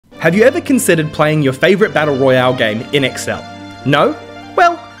Have you ever considered playing your favourite Battle Royale game in Excel? No?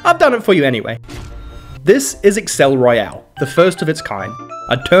 Well, I've done it for you anyway. This is Excel Royale, the first of its kind,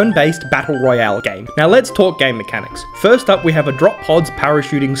 a turn-based Battle Royale game. Now let's talk game mechanics. First up, we have a drop pods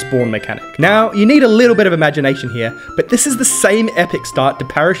parachuting spawn mechanic. Now, you need a little bit of imagination here, but this is the same epic start to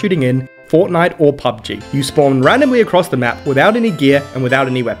parachuting in Fortnite or PUBG. You spawn randomly across the map without any gear and without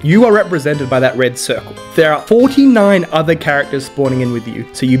any weapon. You are represented by that red circle. There are 49 other characters spawning in with you,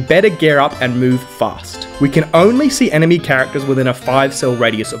 so you better gear up and move fast. We can only see enemy characters within a 5-cell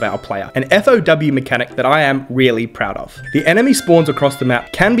radius of our player, an FOW mechanic that I am really proud of. The enemy spawns across the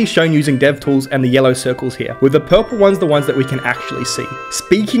map can be shown using dev tools and the yellow circles here, with the purple ones the ones that we can actually see.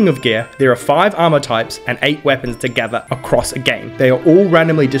 Speaking of gear, there are 5 armor types and 8 weapons to gather across a game. They are all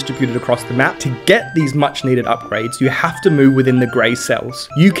randomly distributed across the map. To get these much needed upgrades, you have to move within the grey cells.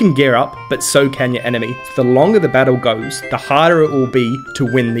 You can gear up, but so can your enemy. So the longer the battle goes, the harder it will be to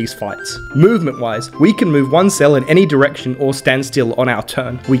win these fights. Movement wise, we can move one cell in any direction or stand still on our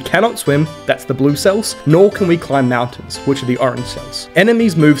turn. We cannot swim, that's the blue cells, nor can we climb mountains, which are the orange cells.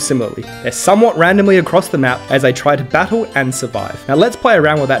 Enemies move similarly. They're somewhat randomly across the map as they try to battle and survive. Now let's play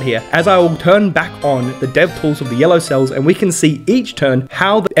around with that here, as I will turn back on the dev tools of the yellow cells and we can see each turn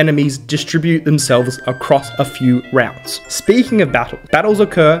how the enemies distribute themselves across a few rounds. Speaking of battles, battles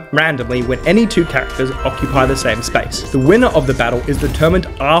occur randomly when any 2 characters occupy the same space. The winner of the battle is determined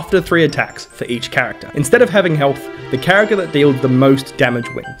after 3 attacks for each character. Instead of having health, the character that deals the most damage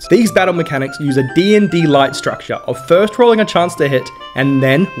wins. These battle mechanics use a D&D-like structure of first rolling a chance to hit and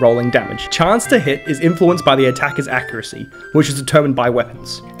then rolling damage. Chance to hit is influenced by the attacker's accuracy, which is determined by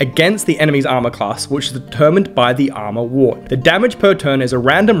weapons, against the enemy's armor class, which is determined by the armor worn. The damage per turn is a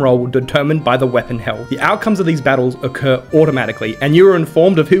random roll determined by the weapon held. The outcomes of these battles occur automatically, and you are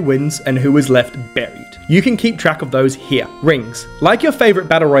informed of who wins and who is left buried. You can keep track of those here. Rings. Like your favorite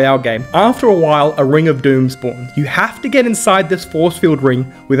Battle Royale game, after a while a ring of doom spawns. You have to get inside this force field ring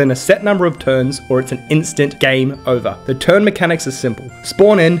within a set number of turns or it's an instant game over. The turn mechanics are simple.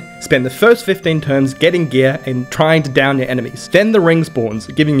 Spawn in, spend the first 15 turns getting gear and trying to down your enemies. Then the ring spawns,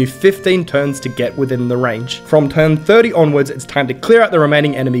 giving you 15 turns to get within the range. From turn 30 onwards, it's time to clear out the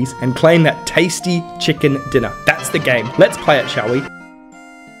remaining enemies and claim that tasty chicken dinner. That's the game. Let's play it, shall we?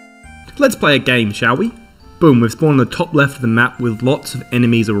 Let's play a game, shall we? Boom, we've spawned on the top left of the map with lots of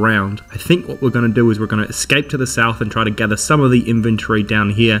enemies around. I think what we're going to do is we're going to escape to the south and try to gather some of the inventory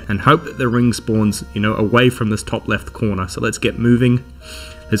down here and hope that the ring spawns, away from this top left corner. So let's get moving.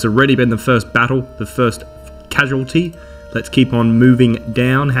 There's already been the first battle, the first casualty. Let's keep on moving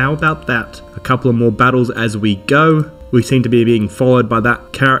down. How about that? A couple of more battles as we go. We seem to be being followed by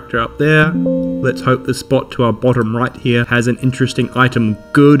that character up there. Let's hope the spot to our bottom right here has an interesting item.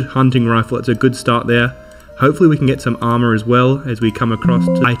 Good hunting rifle. It's a good start there. Hopefully we can get some armor as well as we come across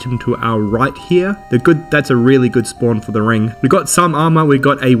the item to our right here. That's a really good spawn for the ring. We got some armor, we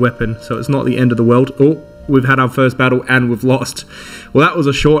got a weapon, so it's not the end of the world. Oh, we've had our first battle and we've lost. Well, that was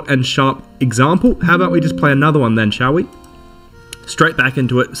a short and sharp example. How about we just play another one then, shall we? Straight back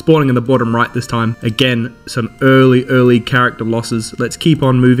into it, spawning in the bottom right this time. Again, some early character losses. Let's keep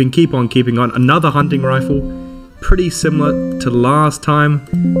on moving, keep on keeping on. Another hunting rifle, pretty similar to last time.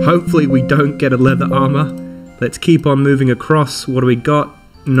 Hopefully we don't get a leather armor. Let's keep on moving across. What do we got?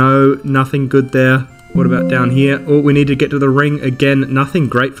 No, nothing good there. What about down here? Oh, we need to get to the ring. Again, nothing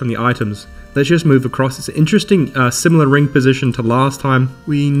great from the items. Let's just move across. It's an interesting, similar ring position to last time.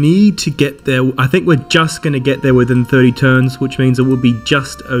 We need to get there. I think we're just going to get there within 30 turns, which means it will be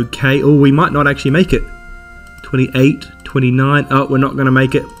just okay. Oh, we might not actually make it. 28, 29. Oh, we're not going to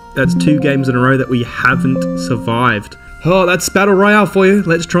make it. That's 2 games in a row that we haven't survived. Oh, that's Battle Royale for you.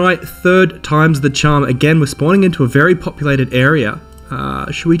 Let's try 3rd time's the charm. Again, we're spawning into a very populated area.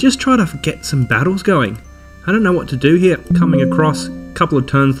 Should we just try to get some battles going? I don't know what to do here. Coming across, a couple of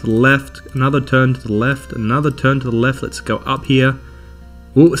turns to the left, another turn to the left, another turn to the left. Let's go up here.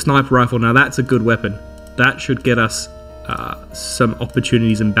 Ooh, a sniper rifle. Now that's a good weapon. That should get us some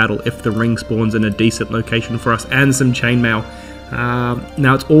opportunities in battle if the ring spawns in a decent location for us, and some chainmail.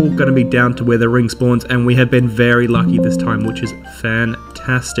 Now it's all going to be down to where the ring spawns, and we have been very lucky this time, which is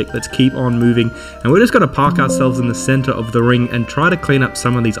fantastic. Let's keep on moving, and we're just going to park ourselves in the center of the ring and try to clean up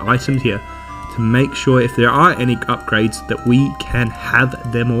some of these items here to make sure if there are any upgrades that we can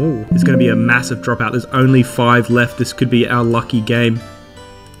have them all. There's going to be a massive dropout. There's only 5 left. This could be our lucky game.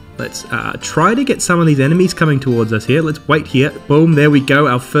 Let's try to get some of these enemies coming towards us here. Let's wait here. Boom, there we go.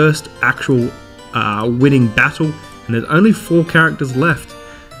 Our first actual winning battle. And there's only 4 characters left.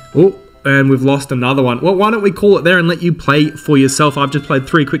 Oh, And we've lost another one. Well, why don't we call it there and let you play for yourself? I've just played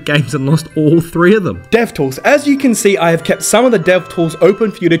 3 quick games and lost all 3 of them. DevTools. As you can see, I have kept some of the DevTools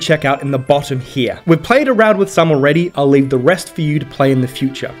open for you to check out in the bottom here. We've played around with some already. I'll leave the rest for you to play in the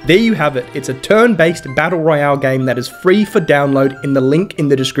future. There you have it. It's a turn-based Battle Royale game that is free for download in the link in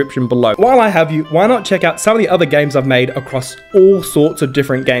the description below. While I have you, why not check out some of the other games I've made across all sorts of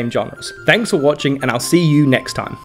different game genres. Thanks for watching, and I'll see you next time.